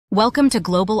Welcome to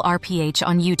GlobalRPh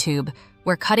on YouTube,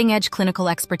 where cutting-edge clinical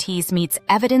expertise meets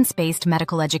evidence-based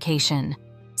medical education.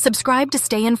 Subscribe to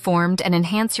stay informed and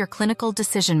enhance your clinical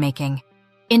decision-making.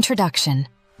 Introduction.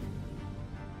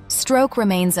 Stroke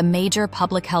remains a major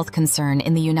public health concern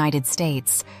in the United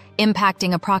States,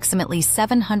 impacting approximately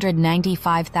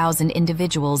 795,000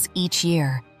 individuals each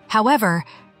year. However,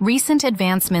 recent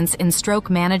advancements in stroke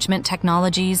management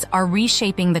technologies are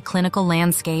reshaping the clinical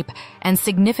landscape and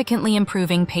significantly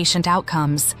improving patient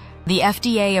outcomes. The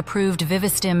FDA-approved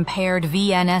Vivistim Paired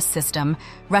VNS System,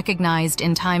 recognized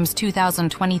in Time's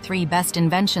 2023 Best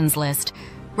Inventions list,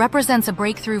 represents a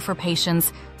breakthrough for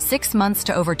patients 6 months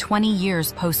to over 20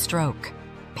 years post-stroke.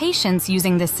 Patients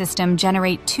using this system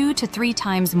generate 2 to 3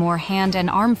 times more hand and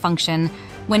arm function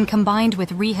when combined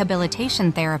with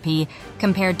rehabilitation therapy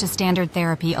compared to standard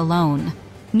therapy alone.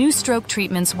 New stroke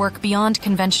treatments work beyond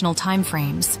conventional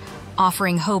timeframes,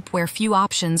 offering hope where few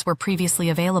options were previously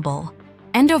available.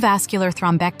 Endovascular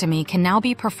thrombectomy can now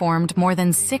be performed more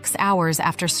than 6 hours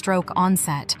after stroke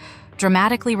onset,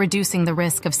 dramatically reducing the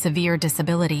risk of severe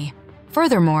disability.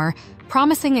 Furthermore,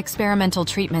 promising experimental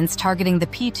treatments targeting the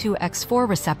P2X4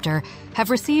 receptor have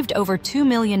received over $2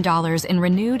 million in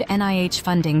renewed NIH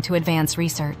funding to advance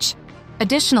research.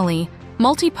 Additionally,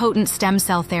 multipotent stem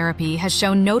cell therapy has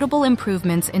shown notable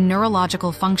improvements in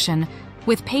neurological function,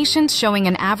 with patients showing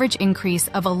an average increase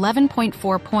of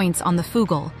 11.4 points on the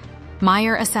Fugal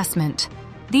Meyer assessment.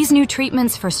 These new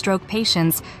treatments for stroke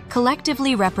patients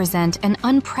collectively represent an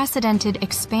unprecedented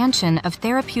expansion of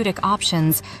therapeutic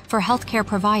options for healthcare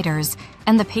providers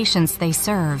and the patients they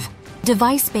serve.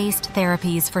 Device-based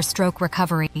therapies for stroke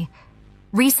recovery.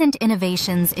 Recent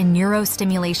innovations in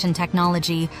neurostimulation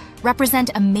technology represent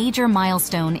a major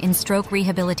milestone in stroke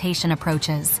rehabilitation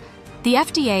approaches. The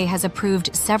FDA has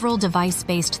approved several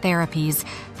device-based therapies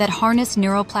that harness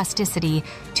neuroplasticity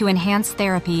to enhance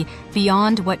therapy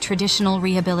beyond what traditional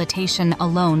rehabilitation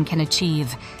alone can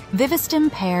achieve.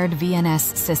 Vivistim Paired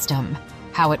VNS System.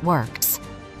 How it works.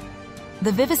 The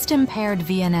Vivistim Paired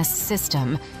VNS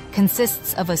System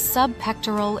consists of a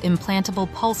subpectoral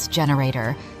implantable pulse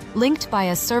generator linked by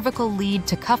a cervical lead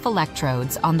to cuff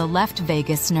electrodes on the left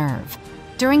vagus nerve.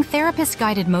 During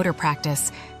therapist-guided motor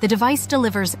practice, the device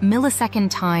delivers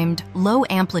millisecond-timed,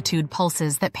 low-amplitude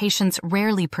pulses that patients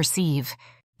rarely perceive.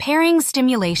 Pairing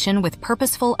stimulation with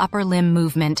purposeful upper limb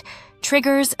movement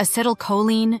triggers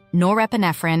acetylcholine,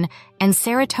 norepinephrine, and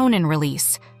serotonin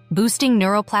release, boosting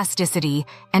neuroplasticity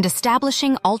and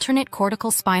establishing alternate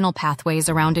cortical spinal pathways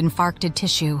around infarcted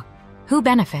tissue. Who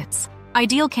benefits?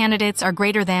 Ideal candidates are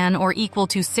greater than or equal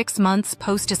to 6 months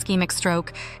post-ischemic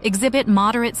stroke, exhibit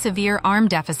moderate severe arm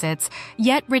deficits,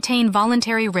 yet retain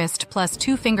voluntary wrist plus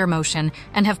 2-finger motion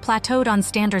and have plateaued on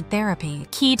standard therapy.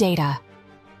 Key data.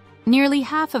 Nearly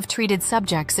half of treated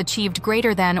subjects achieved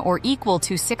greater than or equal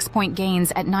to 6-point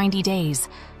gains at 90 days,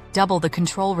 double the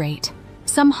control rate.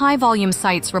 Some high-volume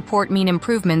sites report mean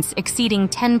improvements exceeding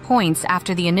 10 points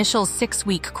after the initial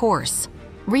 6-week course.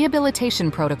 Rehabilitation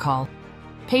protocol.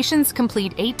 Patients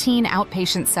complete 18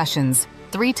 outpatient sessions,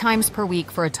 3 times per week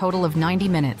for a total of 90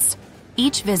 minutes.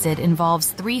 Each visit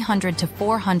involves 300 to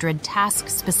 400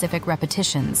 task-specific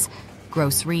repetitions: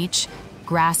 gross reach,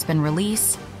 grasp and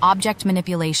release, object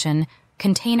manipulation,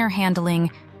 container handling,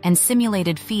 and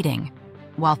simulated feeding,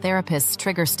 while therapists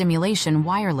trigger stimulation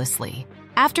wirelessly.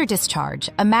 After discharge,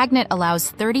 a magnet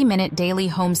allows 30-minute daily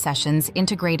home sessions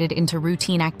integrated into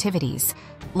routine activities.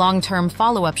 Long-term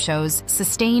follow-up shows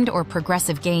sustained or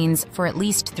progressive gains for at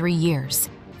least 3 years.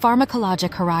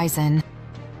 Pharmacologic horizon.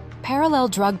 Parallel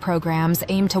drug programs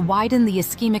aim to widen the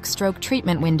ischemic stroke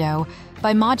treatment window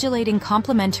by modulating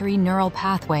complementary neural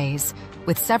pathways,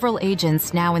 with several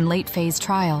agents now in late-phase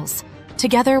trials.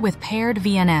 Together with paired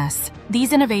VNS,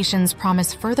 these innovations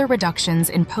promise further reductions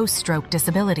in post-stroke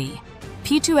disability.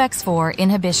 P2X4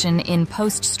 inhibition in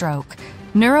post-stroke.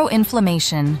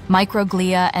 Neuroinflammation,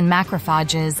 microglia, and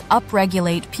macrophages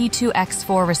upregulate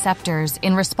P2X4 receptors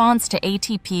in response to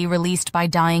ATP released by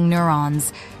dying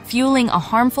neurons, fueling a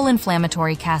harmful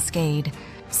inflammatory cascade.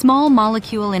 Small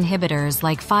molecule inhibitors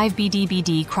like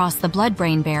 5-BDBD cross the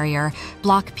blood-brain barrier,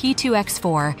 block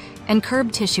P2X4, and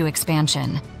curb tissue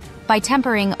expansion. By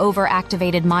tempering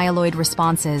overactivated myeloid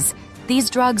responses, these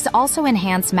drugs also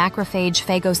enhance macrophage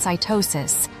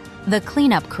phagocytosis, the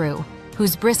cleanup crew,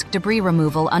 whose brisk debris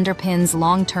removal underpins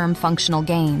long-term functional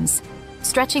gains.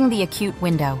 Stretching the acute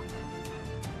window.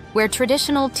 Where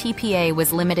traditional TPA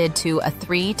was limited to a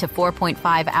 3 to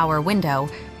 4.5-hour window,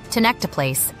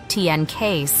 Tenecteplase,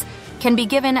 TNCase, can be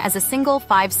given as a single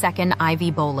 5-second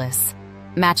IV bolus,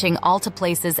 matching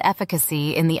Alteplace's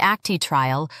efficacy in the Acute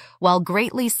trial while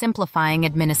greatly simplifying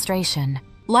administration.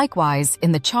 Likewise,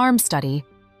 in the CHARM study,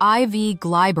 IV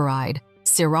glyburide,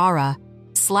 CIRARA,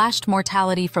 slashed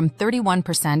mortality from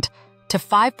 31% to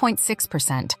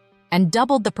 5.6% and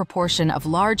doubled the proportion of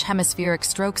large hemispheric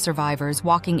stroke survivors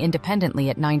walking independently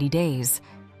at 90 days.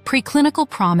 Preclinical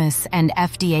promise and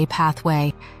FDA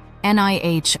pathway.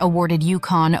 NIH awarded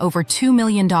UConn over $2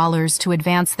 million to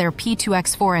advance their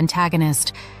P2X4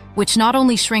 antagonist, which not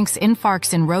only shrinks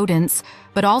infarcts in rodents,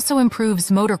 but also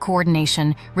improves motor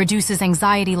coordination, reduces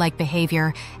anxiety-like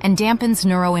behavior, and dampens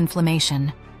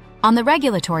neuroinflammation. On the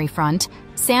regulatory front,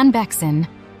 Sanbexin,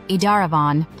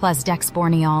 Edaravon plus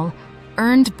dexborniol,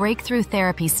 earned breakthrough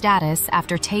therapy status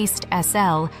after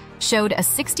TASTE-SL showed a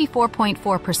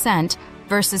 64.4%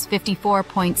 versus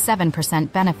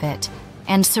 54.7% benefit,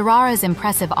 and CIRARA's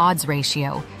impressive odds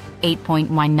ratio,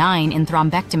 8.19 in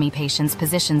thrombectomy patients,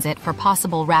 positions it for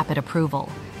possible rapid approval.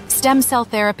 Stem cell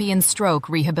therapy in stroke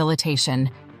rehabilitation.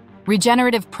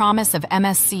 Regenerative promise of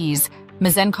MSCs,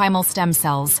 mesenchymal stem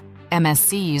cells,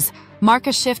 MSCs, mark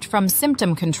a shift from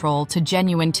symptom control to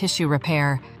genuine tissue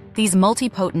repair. These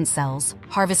multipotent cells,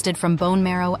 harvested from bone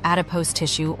marrow, adipose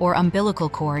tissue, or umbilical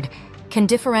cord, can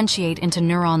differentiate into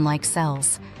neuron-like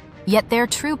cells. Yet their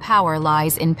true power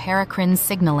lies in paracrine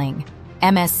signaling.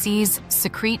 MSCs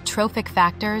secrete trophic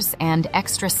factors and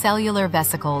extracellular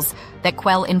vesicles that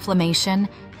quell inflammation,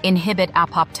 inhibit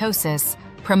apoptosis,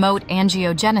 promote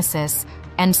angiogenesis,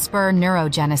 and spur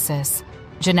neurogenesis.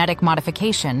 Genetic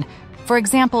modification, for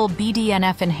example,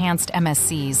 BDNF-enhanced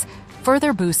MSCs,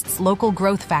 further boosts local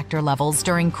growth factor levels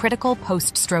during critical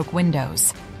post-stroke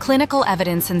windows. Clinical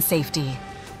evidence and safety.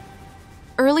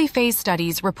 Early phase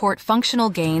studies report functional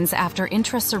gains after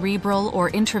intracerebral or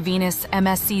intravenous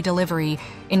MSC delivery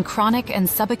in chronic and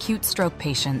subacute stroke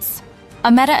patients.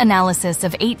 A meta-analysis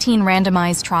of 18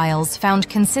 randomized trials found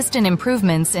consistent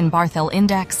improvements in Barthel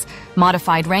Index,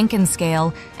 modified Rankin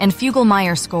Scale, and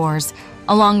Fugel-Meyer scores,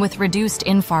 along with reduced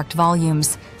infarct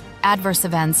volumes. Adverse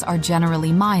events are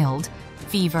generally mild: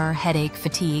 fever, headache,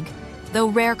 fatigue, though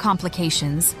rare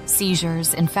complications,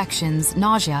 seizures, infections,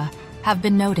 nausea, have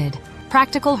been noted.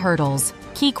 Practical hurdles,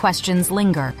 key questions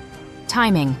linger.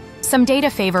 Timing. Some data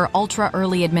favor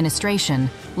ultra-early administration,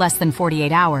 less than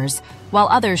 48 hours, while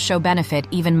others show benefit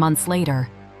even months later.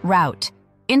 Route.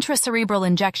 Intracerebral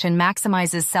injection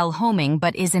maximizes cell homing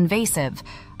but is invasive.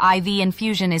 IV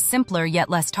infusion is simpler yet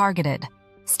less targeted.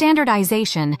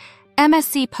 Standardization.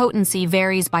 MSC potency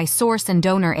varies by source and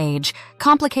donor age,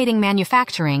 complicating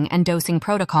manufacturing and dosing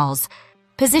protocols.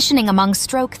 Positioning among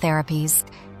stroke therapies.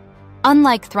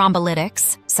 Unlike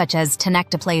thrombolytics, such as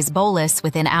Tenecteplase bolus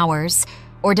within hours,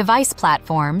 or device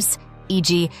platforms,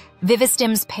 e.g.,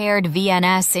 Vivistim's Paired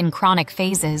VNS in chronic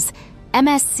phases,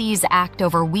 MSCs act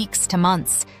over weeks to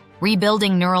months,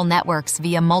 rebuilding neural networks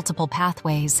via multiple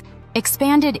pathways.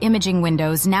 Expanded imaging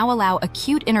windows now allow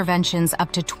acute interventions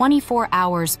up to 24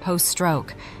 hours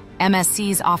post-stroke.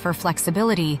 MSCs offer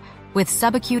flexibility, with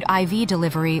subacute IV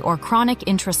delivery or chronic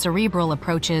intracerebral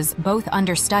approaches both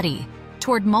under study.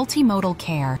 Toward multimodal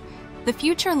care, the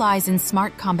future lies in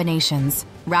smart combinations: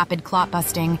 rapid clot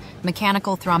busting,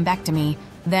 mechanical thrombectomy,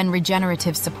 then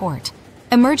regenerative support.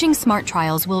 Emerging smart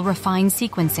trials will refine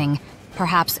sequencing,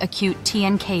 perhaps acute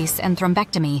TN case and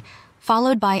thrombectomy,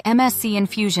 followed by MSC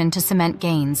infusion to cement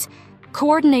gains.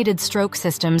 Coordinated stroke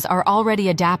systems are already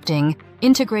adapting,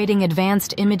 integrating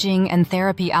advanced imaging and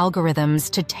therapy algorithms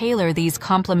to tailor these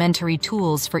complementary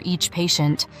tools for each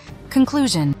patient.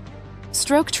 Conclusion.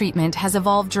 Stroke treatment has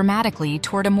evolved dramatically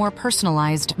toward a more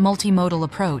personalized, multimodal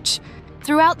approach.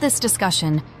 Throughout this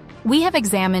discussion, we have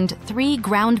examined 3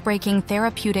 groundbreaking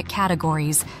therapeutic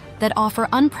categories that offer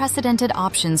unprecedented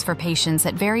options for patients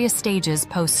at various stages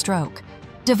post-stroke.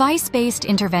 Device-based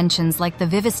interventions like the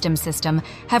Vivistim system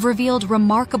have revealed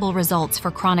remarkable results for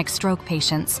chronic stroke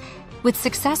patients, with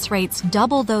success rates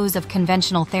double those of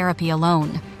conventional therapy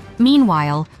alone.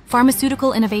 Meanwhile,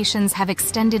 pharmaceutical innovations have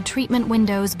extended treatment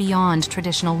windows beyond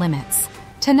traditional limits.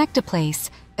 Tenecteplase,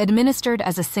 administered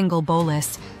as a single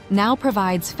bolus, now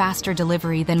provides faster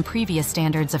delivery than previous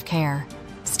standards of care.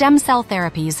 Stem cell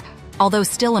therapies, although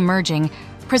still emerging,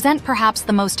 present perhaps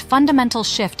the most fundamental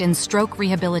shift in stroke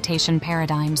rehabilitation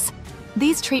paradigms.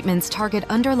 These treatments target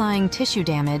underlying tissue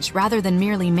damage rather than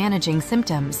merely managing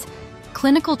symptoms.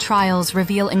 Clinical trials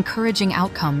reveal encouraging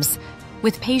outcomes,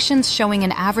 with patients showing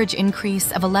an average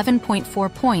increase of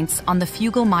 11.4 points on the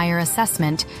Fugel-Meyer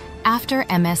assessment after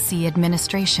MSC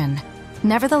administration.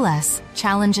 Nevertheless,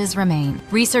 challenges remain.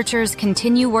 Researchers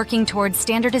continue working towards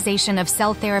standardization of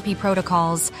cell therapy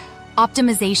protocols,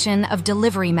 optimization of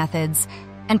delivery methods,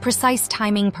 and precise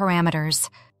timing parameters.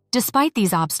 Despite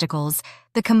these obstacles,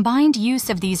 the combined use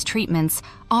of these treatments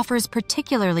offers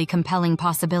particularly compelling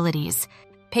possibilities.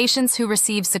 Patients who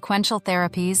receive sequential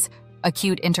therapies,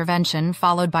 acute intervention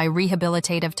followed by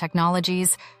rehabilitative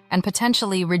technologies, and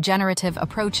potentially regenerative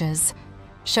approaches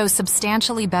show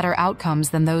substantially better outcomes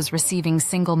than those receiving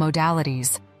single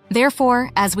modalities. Therefore,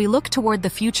 as we look toward the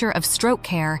future of stroke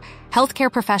care,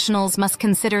 healthcare professionals must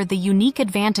consider the unique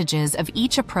advantages of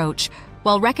each approach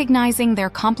while recognizing their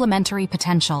complementary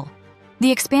potential.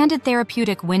 The expanded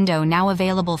therapeutic window now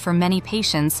available for many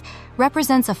patients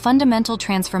represents a fundamental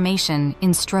transformation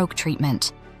in stroke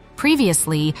treatment.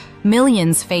 Previously,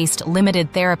 millions faced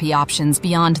limited therapy options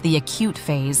beyond the acute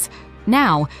phase.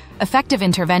 Now, effective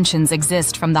interventions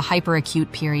exist from the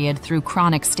hyperacute period through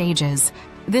chronic stages.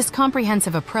 This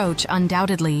comprehensive approach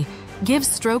undoubtedly gives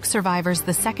stroke survivors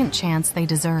the second chance they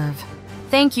deserve.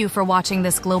 Thank you for watching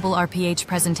this GlobalRPh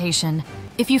presentation.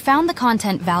 If you found the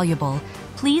content valuable,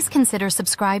 please consider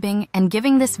subscribing and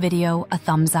giving this video a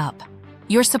thumbs up.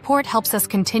 Your support helps us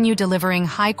continue delivering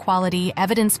high-quality,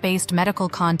 evidence-based medical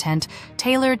content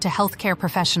tailored to healthcare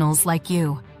professionals like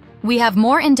you. We have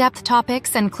more in-depth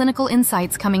topics and clinical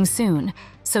insights coming soon,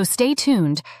 so stay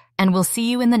tuned, and we'll see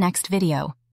you in the next video.